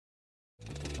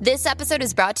This episode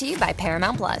is brought to you by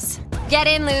Paramount Plus. Get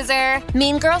in, loser!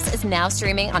 Mean Girls is now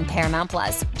streaming on Paramount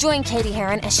Plus. Join Katie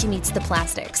Heron as she meets the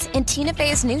plastics in Tina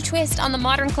Fey's new twist on the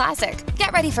modern classic.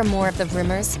 Get ready for more of the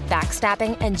rumors,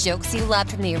 backstabbing, and jokes you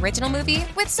loved from the original movie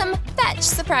with some fetch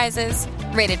surprises.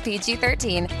 Rated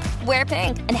PG-13. Wear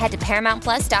pink and head to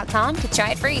ParamountPlus.com to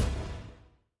try it free.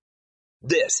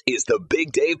 This is the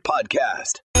Big Dave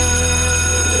Podcast.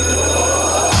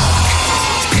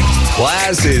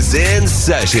 Class is in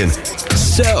session,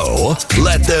 so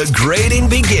let the grading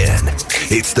begin.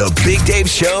 It's the Big Dave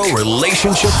Show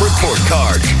Relationship Report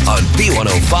Card on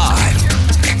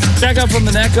B105. Check up from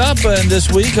the neck up, and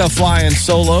this week, flying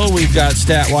solo, we've got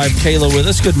Stat Wife Kayla with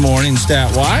us. Good morning,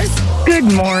 Stat Wife. Good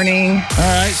morning.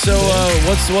 All right, so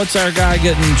what's our guy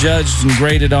getting judged and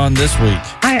graded on this week?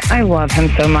 I love him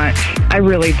so much. I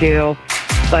really do.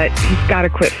 But he's got to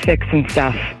quit fixing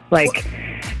stuff. Like,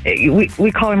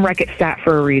 we call him Wreck-It Stat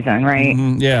for a reason, right?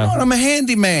 Mm-hmm, yeah. Oh, I'm a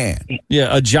handyman.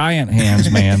 Yeah, a giant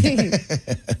hands man.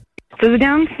 So the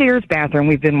downstairs bathroom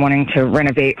we've been wanting to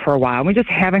renovate for a while. We just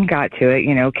haven't got to it.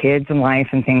 You know, kids and life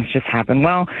and things just happen.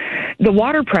 Well, the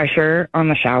water pressure on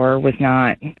the shower was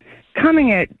not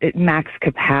coming at max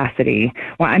capacity.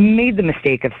 Well, I made the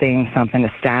mistake of saying something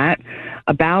to Stat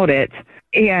about it,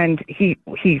 and he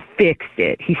fixed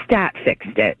it. He Stat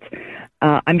fixed it.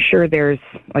 I'm sure there's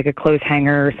like a clothes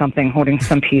hanger or something holding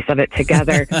some piece of it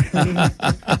together.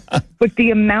 But the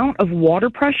amount of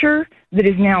water pressure that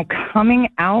is now coming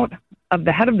out of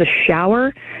the head of the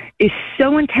shower is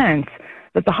so intense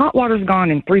that the hot water's gone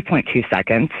in 3.2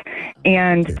 seconds,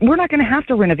 and we're not going to have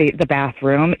to renovate the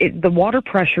bathroom. The water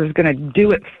pressure is going to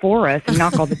do it for us and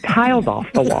knock all the tiles off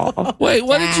the wall. Wait,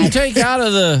 what did you take out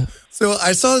of the... So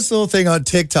I saw this little thing on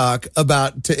TikTok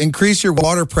about to increase your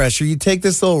water pressure, you take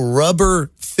this little rubber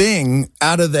thing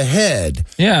out of the head.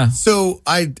 Yeah. So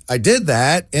I did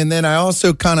that, and then I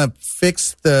also kind of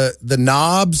fixed the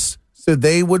knobs so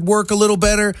they would work a little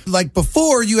better. Like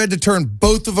before, you had to turn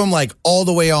both of them like all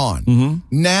the way on. Mm-hmm.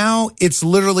 Now it's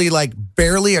literally like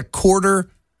barely a quarter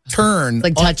turn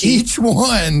like on each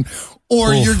one,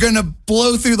 or you're going to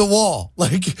blow through the wall.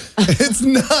 Like, it's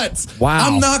nuts. Wow.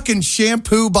 I'm knocking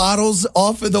shampoo bottles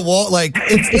off of the wall. Like,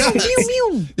 it's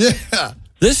nuts. Yeah.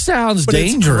 This sounds but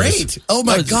dangerous. It's great. Oh,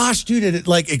 my gosh, dude. It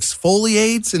like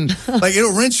exfoliates and like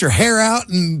it'll rinse your hair out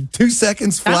in 2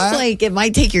 seconds flat. Sounds like it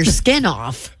might take your skin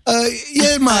off.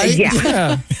 Yeah, it might.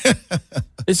 Yeah.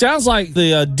 It sounds like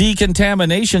the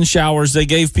decontamination showers they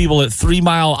gave people at 3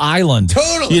 Mile Island.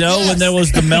 Totally. You know, when there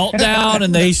was the meltdown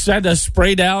and they had to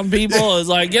spray down people. It's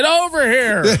like, get over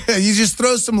here. You just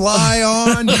throw some lye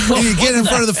on and you get in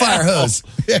front of the fire hose.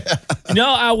 Yeah. You know,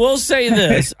 I will say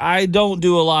this. I don't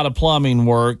do a lot of plumbing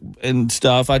work and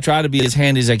stuff. I try to be as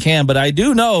handy as I can, but I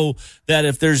do know that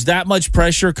if there's that much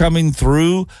pressure coming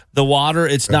through the water,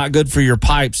 it's not good for your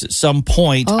pipes at some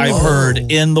point. I've heard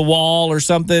in the wall or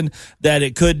something that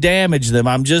it could damage them.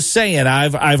 I'm just saying,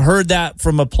 I've heard that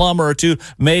from a plumber or two.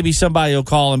 Maybe somebody will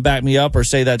call and back me up or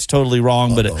say that's totally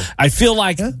wrong, but I feel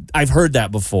like I've heard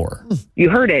that before. You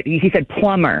heard it. He said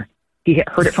plumber. He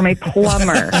heard it from a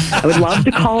plumber. I would love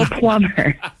to call a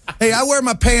plumber. Hey, I wear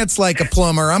my pants like a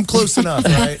plumber. I'm close enough,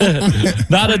 right?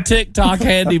 Not a TikTok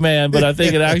handyman, but I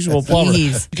think an actual plumber.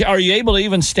 Jeez. Are you able to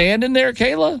even stand in there,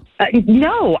 Kayla?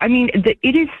 No. I mean,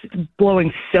 it is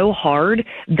blowing so hard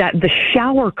that the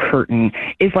shower curtain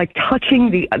is like touching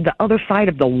the other side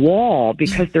of the wall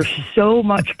because there's so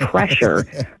much pressure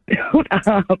built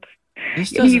up.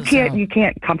 You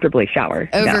can't comfortably shower.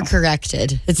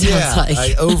 Overcorrected. It sounds like.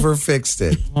 I overfixed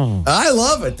it. I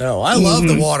love it though. I love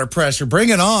the water pressure. Bring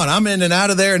it on. I'm in and out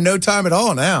of there in no time at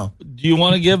all now. Do you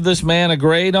want to give this man a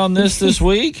grade on this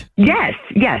week? Yes.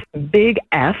 Big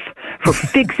F for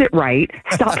fix it right.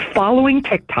 Stop following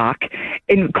TikTok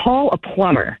and call a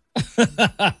plumber.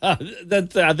 I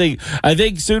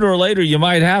think sooner or later you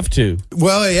might have to.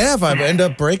 Well, yeah, if I end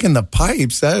up breaking the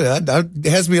pipes, that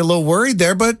has me a little worried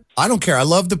there, but I don't care. I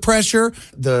love the pressure.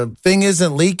 The thing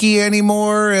isn't leaky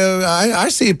anymore. I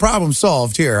see a problem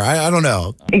solved here. I don't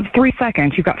know. In 3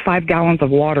 seconds, you've got 5 gallons of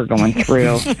water going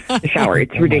through the shower.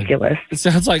 It's ridiculous. It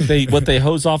sounds like what they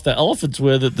hose off the elephants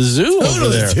with at the zoo over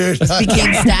there. Dude. This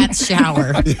became Stat's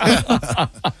shower.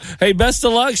 Hey, best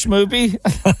of luck, Schmoopy.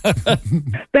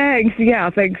 Thanks. Yeah,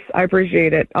 thanks. I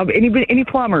appreciate it. Any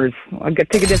plumbers, I'll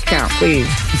take a discount, please.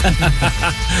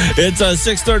 It's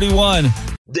 6:31.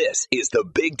 This is the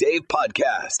Big Dave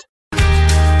Podcast.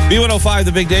 B105,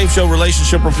 the Big Dave Show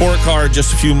Relationship Report Card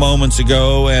just a few moments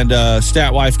ago, and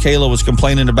Stat Wife Kayla was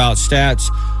complaining about Stat's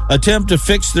attempt to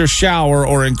fix their shower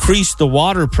or increase the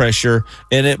water pressure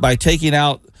in it by taking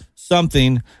out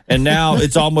something, and now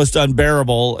it's almost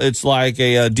unbearable. It's like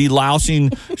a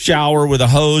delousing shower with a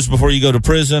hose before you go to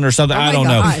prison or something. I don't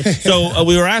know. So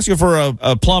we were asking for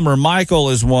a plumber. Michael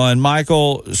is one.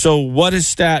 Michael, so what has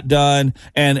Stat done?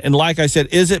 And like I said,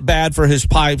 is it bad for his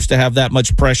pipes to have that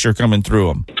much pressure coming through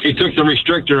them? He took the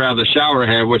restrictor out of the shower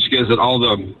head, which gives it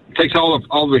takes all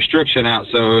the restriction out.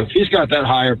 So if he's got that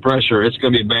higher pressure, it's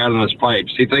going to be bad on his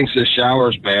pipes. He thinks his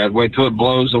shower's bad. Wait till it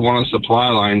blows on one of the supply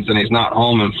lines and he's not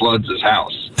home and floods his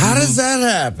house. How does that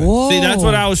happen? Whoa. See, that's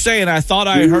what I was saying. I thought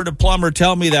I heard a plumber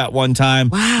tell me that one time.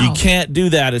 Wow. You can't do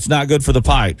that. It's not good for the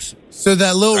pipes. So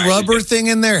that little rubber thing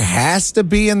in there has to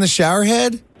be in the shower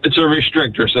head? It's a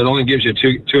restrictor, so it only gives you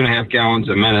 2.5 gallons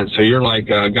a minute. So you're like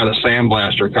got a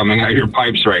sandblaster coming out of your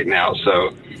pipes right now.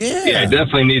 So yeah,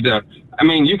 definitely need to. I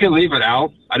mean, you can leave it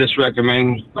out. I just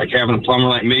recommend like having a plumber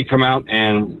like me come out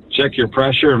and check your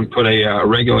pressure and put a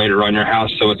regulator on your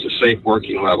house so it's a safe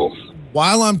working level.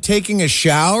 While I'm taking a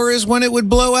shower is when it would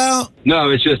blow out? No,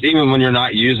 it's just even when you're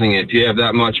not using it, if you have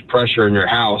that much pressure in your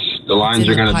house, the lines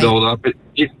are going to build up. It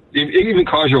even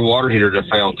cause your water heater to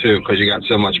fail too because you got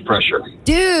so much pressure.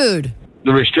 Dude.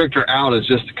 The restrictor out is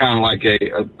just kind of like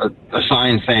a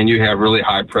sign saying you have really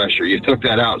high pressure. You took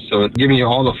that out, so it's giving you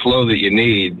all the flow that you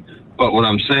need. But what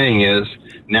I'm saying is,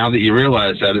 now that you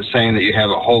realize that, it's saying that you have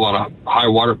a whole lot of high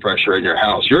water pressure in your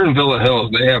house. You're in Villa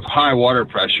Hills. They have high water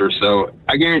pressure. So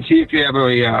I guarantee if you have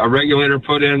a regulator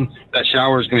put in, that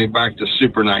shower is going to be back to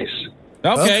super nice.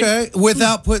 Okay.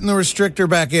 Without putting the restrictor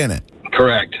back in it.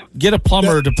 Correct. Get a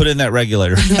plumber to put in that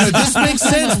regulator. This makes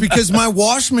sense because my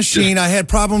wash machine, I had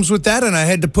problems with that, and I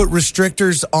had to put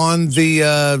restrictors on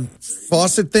the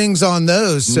faucet things on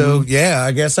those. So, yeah,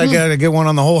 I guess I got to get one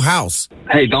on the whole house.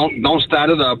 Hey, don't stat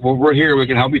it up. We're here. We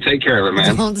can help you take care of it,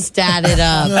 man. Don't stat it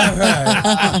up.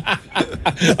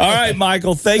 All right,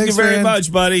 Michael. Thanks you very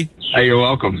much, buddy. Hey, you're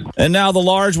welcome. And now the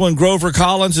large one, Grover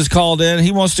Collins, is called in.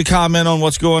 He wants to comment on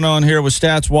what's going on here with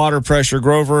Stat's water pressure.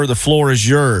 Grover, the floor is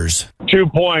yours. 2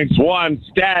 points. One,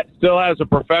 Stat still has a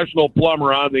professional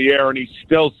plumber on the air, and he's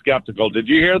still skeptical. Did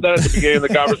you hear that at the beginning of the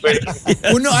conversation?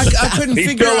 Well, no, I couldn't He's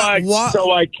figure still out like, why.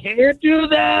 so I can't do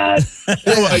that?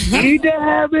 So I need to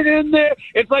have it in there?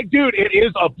 It's like, dude, it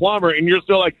is a plumber, and you're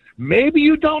still like, maybe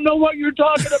you don't know what you're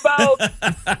talking about.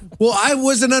 Well, I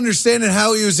wasn't understanding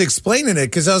how he was explaining it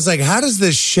because I was like, how does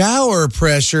the shower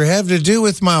pressure have to do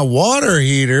with my water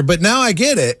heater? But now I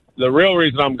get it. The real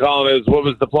reason I'm calling is, what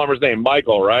was the plumber's name?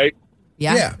 Michael, right?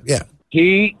 Yeah.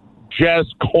 He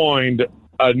just coined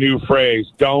a new phrase,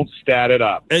 don't stat it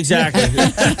up. Exactly. that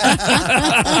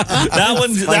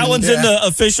one's in the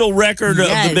official record of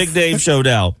the Big Dave Show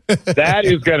now. That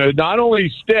is going to not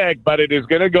only stick, but it is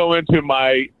going to go into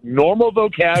my normal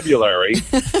vocabulary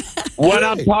when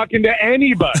I'm talking to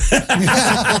anybody. That's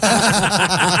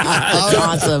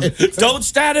awesome. Don't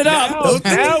stat it up.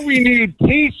 Now we need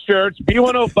T-shirts,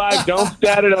 B105 Don't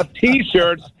Stat It Up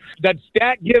T-shirts that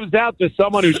Stat gives out to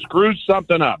someone who screws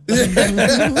something up.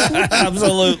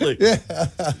 Absolutely.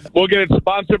 We'll get it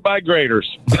sponsored by Graders.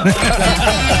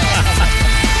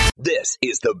 This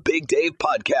is the Big Dave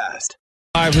Podcast.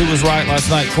 Who was right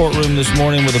last night courtroom this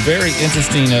morning with a very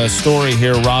interesting story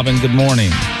here. Robin, good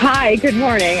morning. Hi, good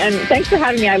morning, and thanks for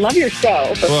having me. I love your show,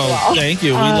 first of all. Thank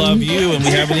you. We love you, and we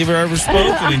haven't even ever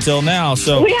spoken until now.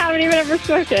 So we haven't even ever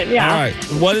spoken, yeah. All right.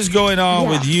 What is going on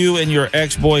with you and your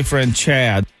ex-boyfriend,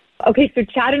 Chad? Okay, so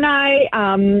Chad and I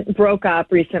broke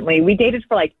up recently. We dated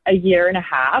for like a year and a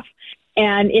half,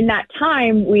 and in that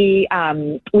time, we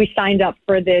signed up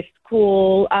for this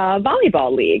cool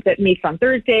volleyball league that meets on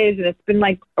Thursdays, and it's been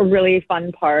like a really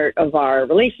fun part of our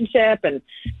relationship. And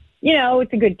you know,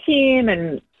 it's a good team.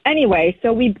 And anyway,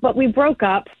 so we broke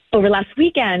up over last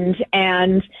weekend,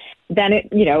 and then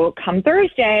come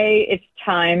Thursday, it's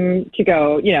time to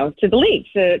go, to the league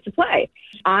to play.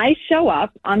 I show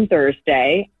up on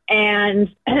Thursday, and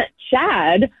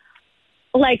Chad,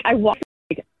 I walk.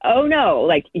 Oh no,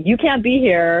 you can't be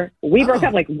here. We broke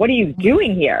up. What are you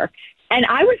doing here? And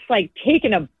I was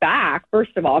taken aback,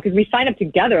 first of all, because we signed up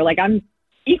together. I'm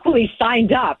equally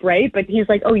signed up, right? But he's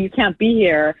like, oh, you can't be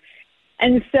here.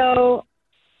 And so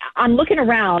I'm looking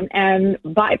around, and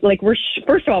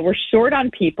first of all, we're short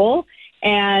on people.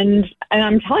 And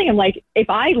I'm telling him, if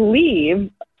I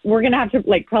leave, we're going to have to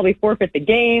probably forfeit the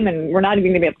game, and we're not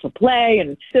even going to be able to play.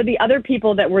 And so the other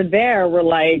people that were there were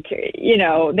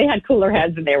they had cooler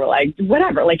heads, and they were like,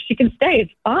 whatever, she can stay.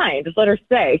 It's fine. Just let her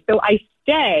stay. So I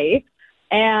stay,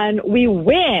 and we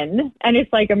win, and it's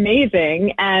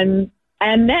amazing. And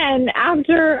then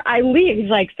after I leave,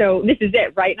 he's like, so this is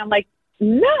it, right? And I'm like,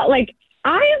 no,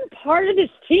 I am part of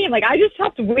this team. I just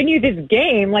helped win you this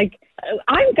game.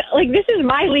 this is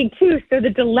my league too. So the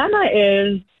dilemma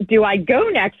is, do I go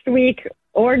next week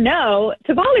or no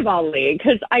to volleyball league?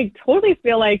 Because I totally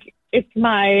feel like it's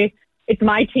my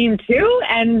team too,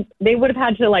 and they would have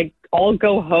had to like all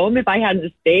go home if I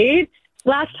hadn't stayed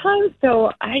last time.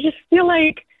 So I just feel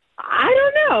like, I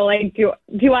don't know. Like,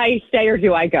 do I stay or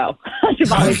do I go to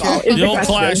volleyball? The old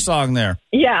Clash song there.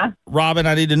 Yeah. Robin,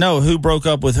 I need to know who broke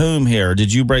up with whom here.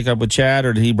 Did you break up with Chad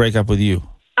or did he break up with you?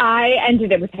 I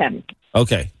ended it with him.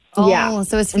 Okay. Oh, Yeah.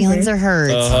 so his feelings are hurt.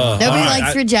 Nobody all right.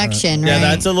 likes rejection, right? Yeah,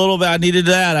 that's a little bit. I needed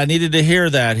that. I needed to hear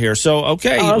that here. So,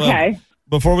 okay. Okay. Well,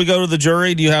 before we go to the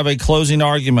jury, do you have a closing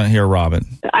argument here, Robin?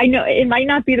 I know it might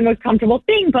not be the most comfortable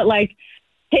thing, but like,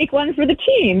 take one for the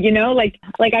team, you know, like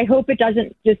I hope it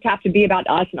doesn't just have to be about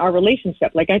us and our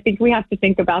relationship. Like, I think we have to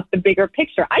think about the bigger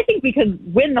picture. I think we could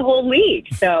win the whole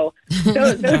league. So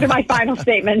those are my final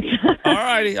statements. All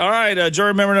righty. All right.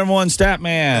 Jury member number one,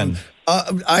 Statman.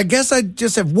 I guess I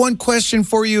just have one question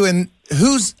for you, and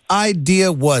whose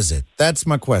idea was it? That's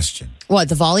my question. What,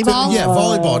 the volleyball? Yeah,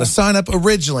 volleyball, to sign up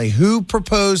originally. Who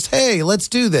proposed, hey, let's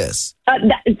do this?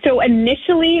 So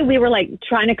initially we were like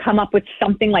trying to come up with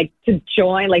something like to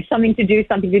join, like something to do,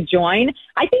 something to join.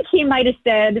 I think he might have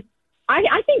said,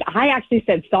 I think I actually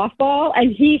said softball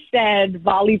and he said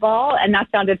volleyball, and that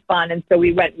sounded fun. And so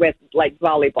we went with like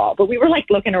volleyball, but we were like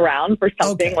looking around for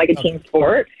something like a team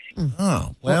sport.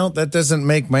 Oh, well, that doesn't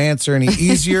make my answer any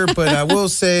easier, but I will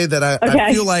say that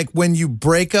I feel like when you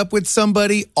break up with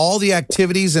somebody, all the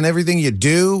activities and everything you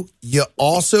do, you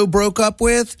also broke up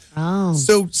with. Oh.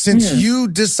 So since you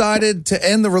decided to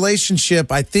end the relationship,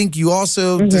 I think you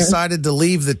also decided to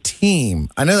leave the team.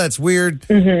 I know that's weird,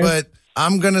 but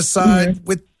I'm going to side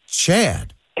with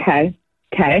Chad. Okay.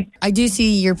 I do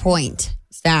see your point,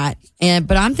 Stat.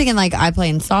 But I'm thinking like I play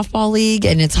in softball league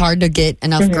and it's hard to get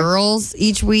enough girls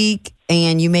each week.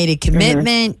 And you made a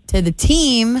commitment to the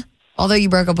team, although you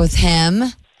broke up with him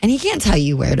and he can't tell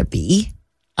you where to be.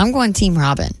 I'm going Team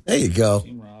Robin. There you go.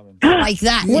 Like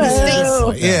that in his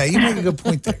face. Yeah, you make a good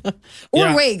point there.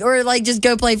 Or like just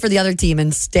go play for the other team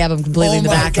and stab him completely in the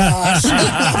back. Gosh. Be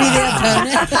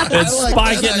the opponent. And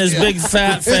spike it in his big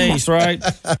fat face, right?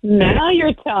 Now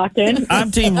you're talking.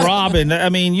 I'm Team Robin. I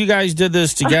mean, you guys did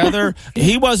this together.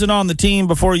 He wasn't on the team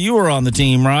before you were on the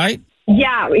team, right?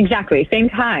 Yeah, exactly. Same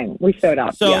time we showed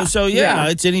up. So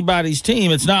it's anybody's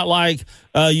team. It's not like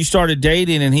you started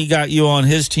dating and he got you on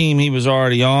his team he was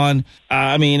already on.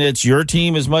 I mean, it's your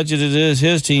team as much as it is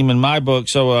his team in my book.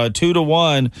 So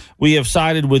 2-1, we have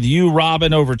sided with you,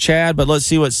 Robin, over Chad. But let's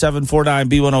see what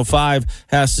 749-B105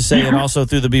 has to say, and also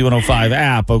through the B105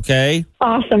 app, okay?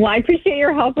 Awesome. Well, I appreciate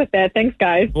your help with that. Thanks,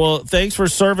 guys. Well, thanks for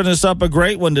serving us up a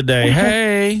great one today.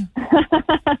 Hey.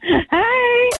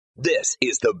 Hey. This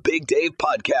is the Big Dave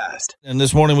Podcast. And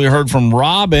this morning we heard from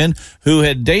Robin, who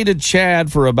had dated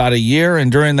Chad for about a year.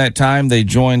 And during that time, they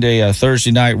joined a Thursday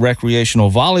night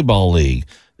recreational volleyball league.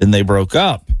 Then they broke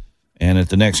up. And at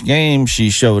the next game, she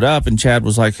showed up, and Chad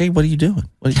was like, "Hey, what are you doing?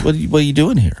 What are you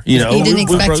doing here?" You know, he didn't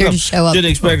expect her to show up.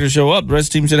 Didn't expect her to show up. The rest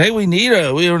of the team said, "Hey, we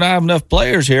don't have enough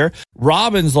players here."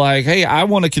 Robin's like, "Hey, I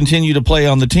want to continue to play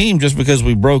on the team. Just because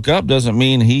we broke up doesn't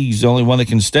mean he's the only one that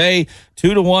can stay."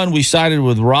 2-1, we sided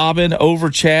with Robin over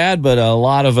Chad, but a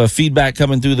lot of feedback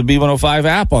coming through the B105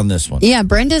 app on this one. Yeah,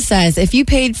 Brenda says, if you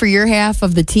paid for your half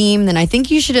of the team, then I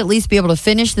think you should at least be able to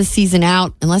finish the season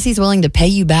out unless he's willing to pay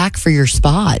you back for your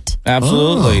spot.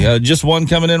 Absolutely. Just one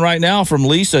coming in right now from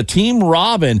Lisa. Team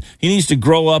Robin, he needs to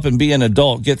grow up and be an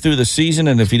adult, get through the season,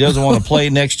 and if he doesn't want to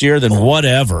play next year, then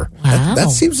whatever. Wow.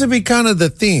 That seems to be kind of the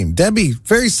theme. Debbie,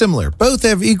 very similar. Both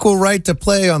have equal right to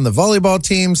play on the volleyball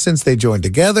team since they joined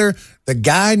together. The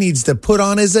guy needs to put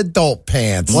on his adult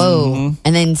pants. Whoa.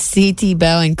 And then CT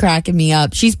Bowen cracking me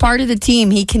up. She's part of the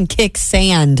team. He can kick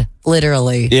sand,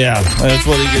 literally. Yeah, that's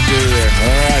what he could do there.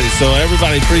 All righty. So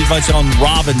everybody pretty much on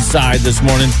Robin's side this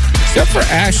morning, except for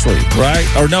Ashley, right?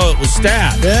 Or no, it was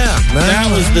Stat. Yeah.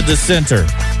 That was the dissenter.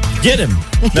 Get him.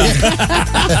 No.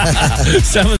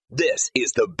 This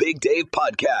is the Big Dave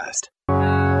Podcast.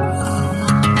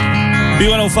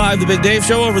 B105, the Big Dave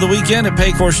Show over the weekend at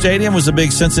Paycor Stadium was a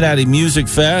big Cincinnati Music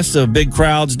Fest. Big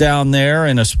crowds down there,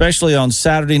 and especially on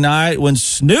Saturday night when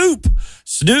Snoop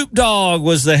Dogg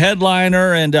was the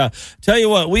headliner. And tell you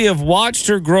what, we have watched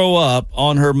her grow up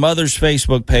on her mother's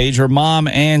Facebook page. Her mom,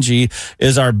 Angie,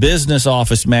 is our business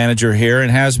office manager here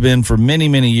and has been for many,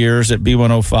 many years at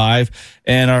B105.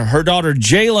 And her daughter,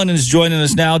 Jalen, is joining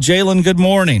us now. Jalen, good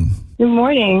morning. Good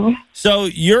morning. So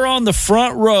you're on the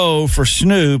front row for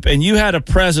Snoop, and you had a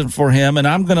present for him, and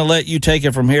I'm going to let you take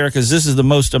it from here because this is the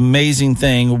most amazing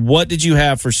thing. What did you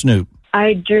have for Snoop?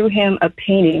 I drew him a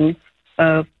painting,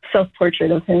 a self-portrait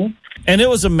of him. And it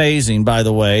was amazing, by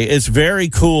the way. It's very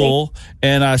cool.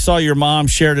 And I saw your mom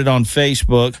shared it on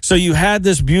Facebook. So you had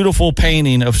this beautiful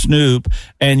painting of Snoop,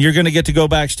 and you're going to get to go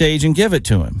backstage and give it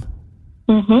to him.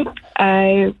 Mm-hmm.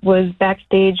 I was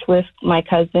backstage with my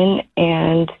cousin,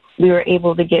 and we were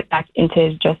able to get back into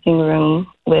his dressing room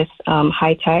with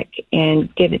high tech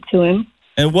and give it to him.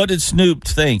 And what did Snoop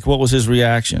think? What was his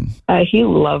reaction? He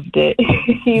loved it.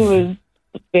 He was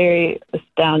very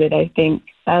astounded, I think.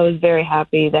 I was very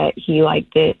happy that he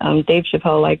liked it. Dave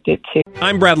Chappelle liked it, too.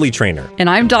 I'm Bradley Trainer. And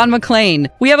I'm Don McClain.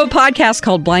 We have a podcast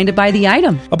called Blinded by the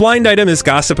Item. A blind item is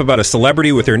gossip about a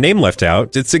celebrity with their name left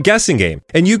out. It's a guessing game,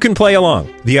 and you can play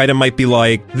along. The item might be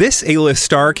like, this A-list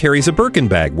star carries a Birkin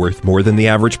bag worth more than the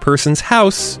average person's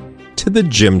house to the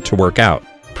gym to work out.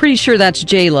 Pretty sure that's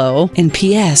J-Lo. And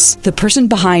P.S. the person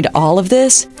behind all of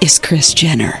this is Kris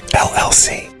Jenner,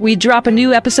 LLC. We drop a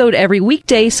new episode every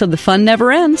weekday so the fun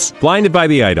never ends. Blinded by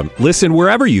the Item. Listen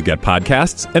wherever you get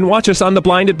podcasts and watch us on the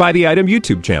Blinded by the Item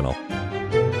YouTube channel.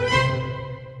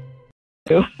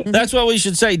 That's what we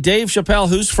should say. Dave Chappelle,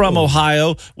 who's from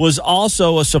Ohio, was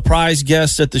also a surprise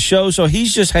guest at the show. So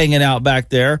he's just hanging out back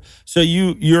there. So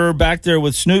you're back there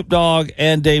with Snoop Dogg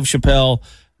and Dave Chappelle.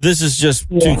 This is just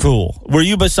too cool. Were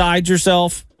you beside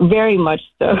yourself? Very much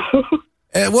so.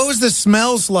 What was the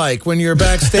smells like when you're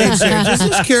backstage there?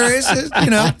 Just curious,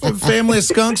 family of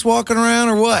skunks walking around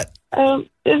or what?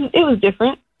 It was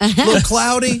different. A little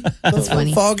cloudy, a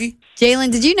little foggy.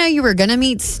 Jalen, did you know you were going to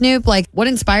meet Snoop? Like, what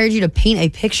inspired you to paint a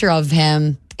picture of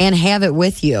him and have it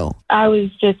with you? I was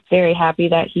just very happy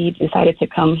that he decided to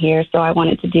come here, so I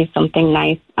wanted to do something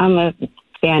nice. I'm a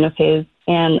fan of his.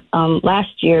 And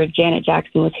last year, Janet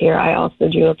Jackson was here. I also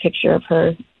drew a picture of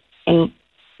her and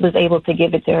was able to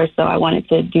give it to her, so I wanted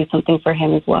to do something for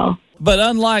him as well. But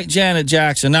unlike Janet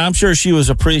Jackson, now I'm sure she was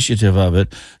appreciative of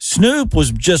it, Snoop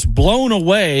was just blown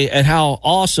away at how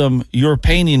awesome your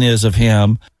painting is of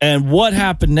him. And what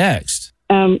happened next?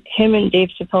 Him and Dave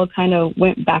Chappelle kind of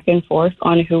went back and forth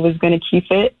on who was going to keep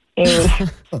it.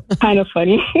 It was kind of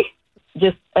funny.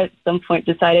 Just at some point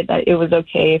decided that it was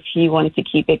okay if he wanted to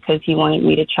keep it because he wanted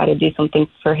me to try to do something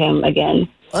for him again.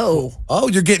 Oh,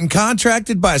 you're getting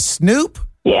contracted by Snoop?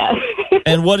 Yeah.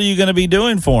 And what are you going to be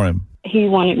doing for him? He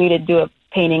wanted me to do a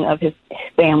painting of his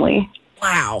family.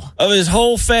 Wow. Of his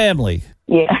whole family?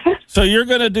 Yeah. So you're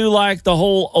going to do like the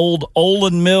whole old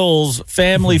Olin Mills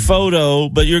family photo,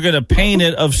 but you're going to paint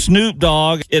it of Snoop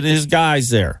Dogg and his guys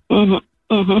there. Mm-hmm.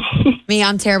 Mm-hmm. Me,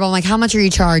 I'm terrible. I'm like, how much are you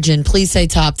charging? Please say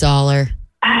top dollar.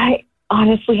 I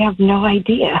honestly have no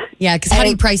idea. Yeah, because how do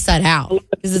you price that out?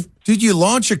 Did you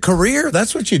launch a career?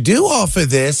 That's what you do off of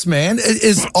this, man.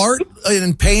 Is art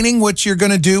and painting what you're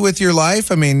going to do with your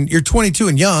life? I mean, you're 22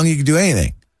 and young. You can do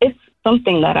anything. It's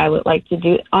something that I would like to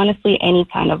do. Honestly, any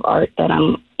kind of art that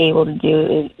I'm able to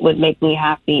do would make me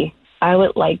happy. I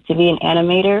would like to be an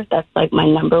animator. That's like my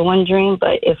number one dream.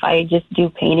 But if I just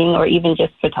do painting or even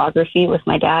just photography with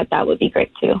my dad, that would be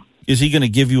great too. Is he going to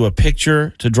give you a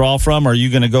picture to draw from, or are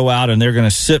you going to go out and they're going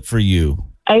to sit for you?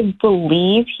 I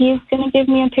believe he's going to give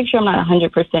me a picture. I'm not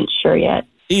 100% sure yet.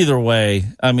 Either way,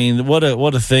 I mean, what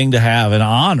a thing to have, an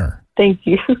honor. Thank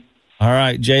you. All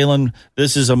right, Jalen,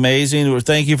 this is amazing.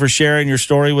 Thank you for sharing your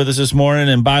story with us this morning.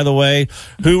 And by the way,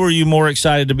 who were you more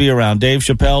excited to be around, Dave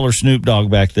Chappelle or Snoop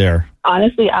Dogg back there?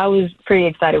 Honestly, I was pretty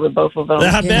excited with both of them.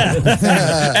 I bet.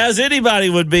 As anybody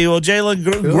would be. Well, Jalen,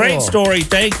 great story.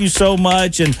 Thank you so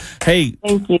much. And, hey,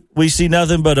 thank you. We see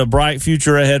nothing but a bright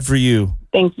future ahead for you.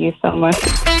 Thank you so much.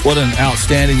 What an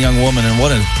outstanding young woman, and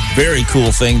what a very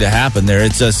cool thing to happen there.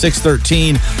 It's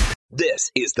 6:13.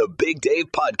 This is the Big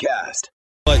Dave Podcast.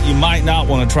 But you might not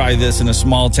want to try this in a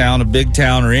small town, a big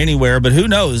town, or anywhere. But who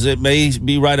knows? It may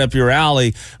be right up your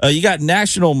alley. You got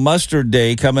National Mustard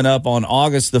Day coming up on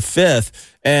August the 5th.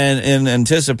 And in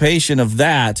anticipation of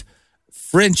that,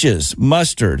 French's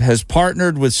Mustard has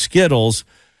partnered with Skittles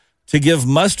to give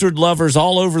mustard lovers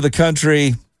all over the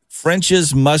country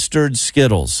French's Mustard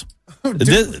Skittles.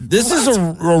 This is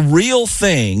a real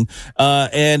thing,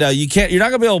 and you're not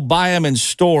going to be able to buy them in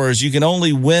stores. You can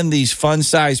only win these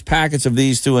fun-sized packets of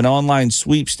these through an online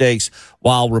sweepstakes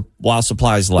while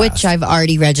supplies last. Which I've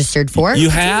already registered for. You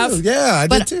have? Yeah, I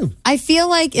did too. I feel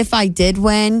like if I did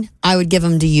win, I would give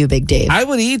them to you, Big Dave. I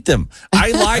would eat them.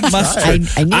 I like mustard.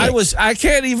 I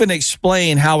can't even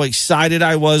explain how excited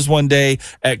I was one day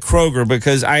at Kroger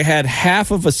because I had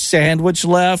half of a sandwich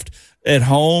left at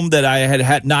home that I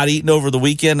had not eaten over the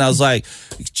weekend. I was like,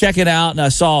 check it out, and I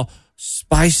saw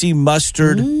spicy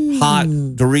mustard hot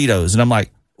Doritos, and I'm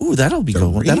like, ooh, that'll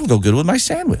go good with my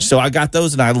sandwich. So I got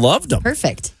those, and I loved them.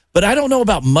 Perfect. But I don't know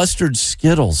about mustard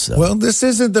Skittles, though. Well, this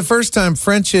isn't the first time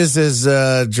French's has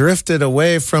drifted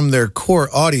away from their core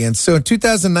audience. So in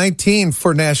 2019,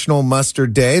 for National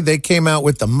Mustard Day, they came out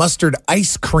with the mustard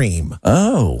ice cream.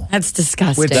 Oh. That's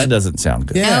disgusting. That doesn't sound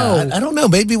good. Yeah, I don't know.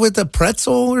 Maybe with a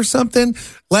pretzel or something.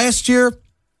 Last year,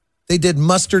 they did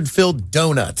mustard-filled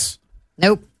donuts.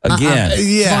 Nope. Again.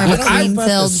 Yeah. More of a I cream don't know about the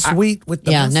filled. sweet with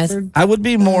the mustard. I would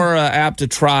be more apt to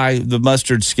try the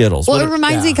mustard Skittles. Well, it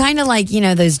reminds me kind of like,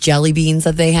 those jelly beans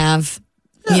that they have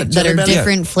that are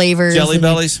different flavors. Jelly and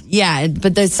bellies? Yeah,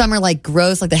 but there's some are like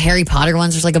gross, like the Harry Potter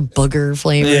ones. There's like a booger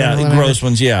flavor. Yeah, or the whatever. gross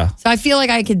ones, yeah. So I feel like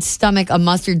I could stomach a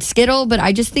mustard Skittle, but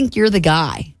I just think you're the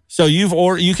guy. So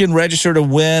you can register to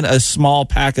win a small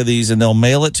pack of these and they'll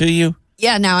mail it to you?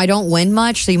 Yeah, now I don't win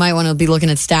much, so you might want to be looking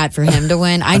at stat for him to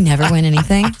win. I never win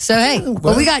anything. So, hey,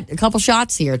 but we got a couple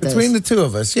shots here at this. Between the two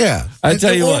of us, yeah. I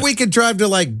tell you or what. we could drive to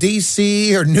like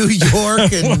D.C. or New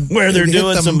York and where they're hit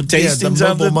doing some tastings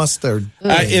the of them. mustard.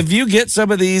 If you get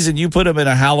some of these and you put them in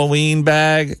a Halloween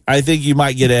bag, I think you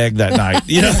might get egged that night. I'm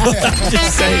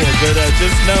just saying. But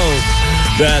just know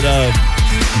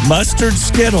that mustard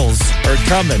Skittles are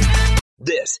coming.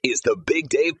 This is the Big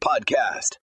Dave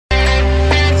Podcast.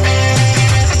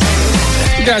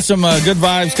 We got some good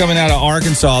vibes coming out of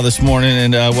Arkansas this morning,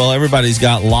 and everybody's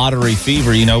got lottery fever.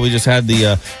 We just had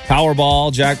the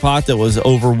Powerball jackpot that was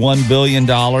over $1 billion,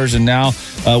 and now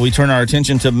we turn our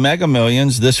attention to Mega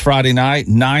Millions this Friday night,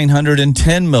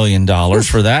 $910 million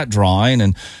for that drawing.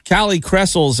 And Callie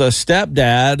Kressel's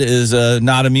stepdad is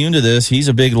not immune to this. He's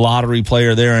a big lottery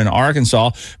player there in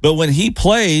Arkansas, but when he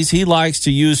plays, he likes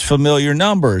to use familiar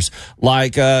numbers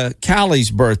like Callie's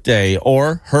birthday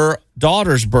or her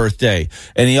daughter's birthday.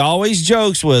 And he always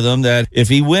jokes with them that if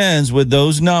he wins with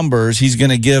those numbers, he's going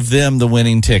to give them the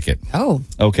winning ticket. Oh.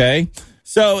 Okay.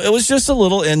 So it was just a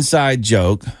little inside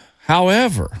joke.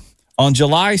 However, on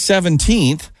July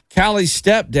 17th, Callie's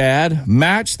stepdad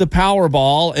matched the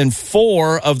Powerball in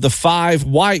 4 of the 5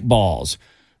 white balls,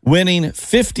 winning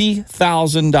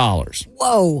 $50,000.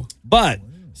 Whoa. But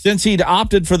since he'd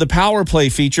opted for the Power Play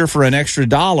feature for an extra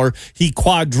 $1, he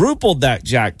quadrupled that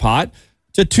jackpot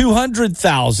to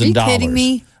 $200,000. Are you kidding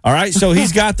me? All right, so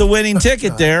he's got the winning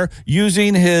ticket there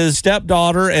using his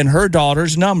stepdaughter and her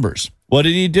daughter's numbers. What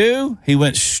did he do? He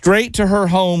went straight to her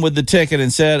home with the ticket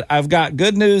and said, I've got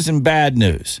good news and bad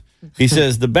news. He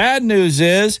says, the bad news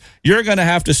is you're going to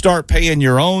have to start paying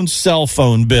your own cell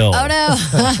phone bill. Oh, no.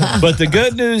 But the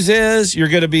good news is you're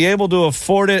going to be able to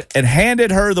afford it, and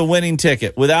handed her the winning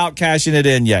ticket without cashing it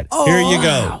in yet. Oh, here you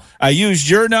go. I used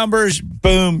your numbers.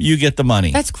 Boom, you get the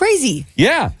money. That's crazy.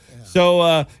 Yeah.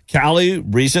 So Callie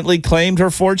recently claimed her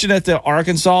fortune at the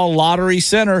Arkansas Lottery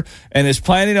Center and is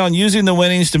planning on using the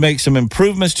winnings to make some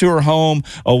improvements to her home,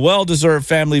 a well-deserved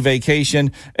family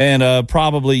vacation, and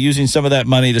probably using some of that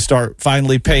money to start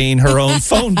finally paying her own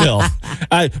phone bill.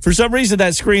 For some reason,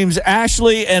 that screams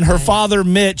Ashley and her father,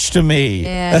 Mitch, to me.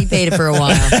 Yeah, he paid it for a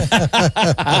while.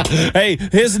 Hey,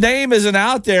 his name isn't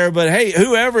out there, but hey,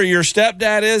 whoever your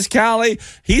stepdad is, Callie,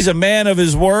 he's a man of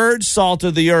his word, salt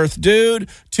of the earth dude,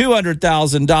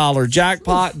 $200,000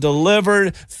 jackpot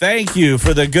delivered. Thank you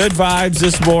for the good vibes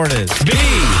this morning.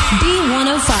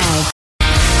 B105.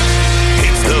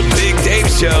 It's the Big Dave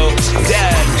Show,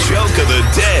 Dad Joke of the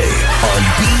Day on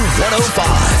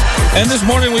B105. And this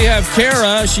morning we have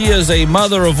Kara. She is a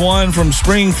mother of one from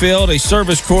Springfield, a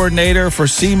service coordinator for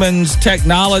Siemens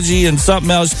Technology and something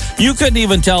else. You couldn't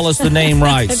even tell us the name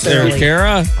right there,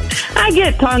 Kara. I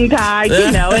get tongue-tied.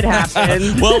 You know, it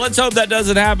happens. Well, let's hope that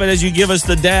doesn't happen as you give us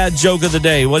the dad joke of the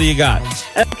day. What do you got?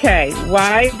 Okay,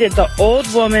 why did the old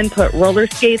woman put roller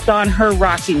skates on her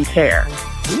rocking chair?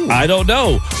 I don't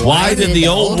know. Why did the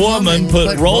old woman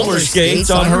put roller skates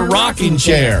on her rocking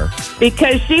chair?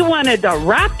 Because she wanted to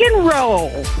rock and roll.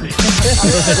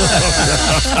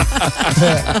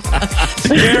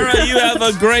 Kara, you have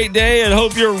a great day and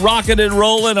hope you're rocking and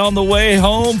rolling on the way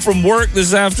home from work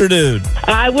this afternoon.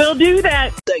 I will do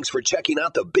that. Thanks for checking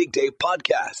out the Big Dave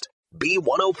Podcast.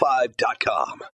 B105.com.